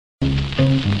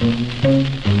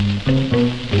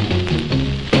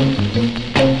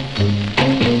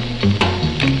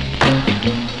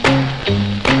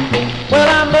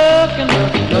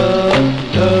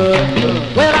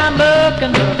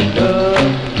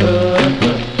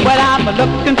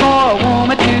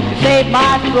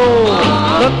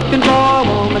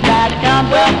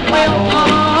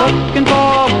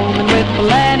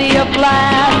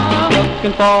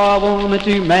looking for a woman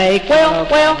to make.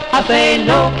 Well, I say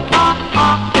no,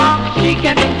 she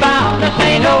can't be found. I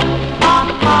say no,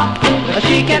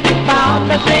 she can't be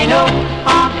found. I say no,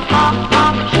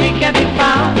 she can't be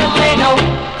found. I say no,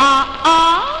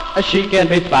 she can't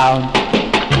be found.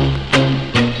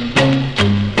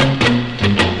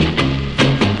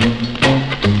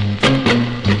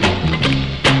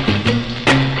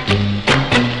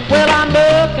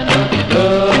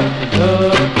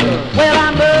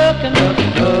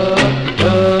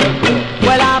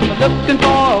 Looking for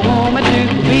a woman to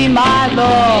be my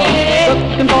love.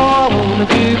 Looking for a woman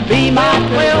to be my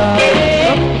love.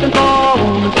 Looking for a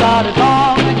woman started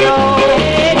long ago.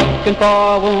 Looking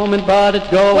for a woman but it's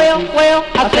going. Well,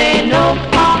 I say no,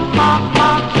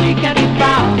 she can't be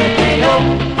found. I say no,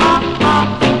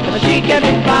 she can't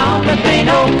be found. I say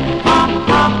no,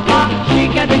 she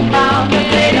can't be found. I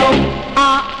say no,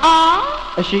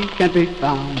 she can't be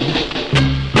found.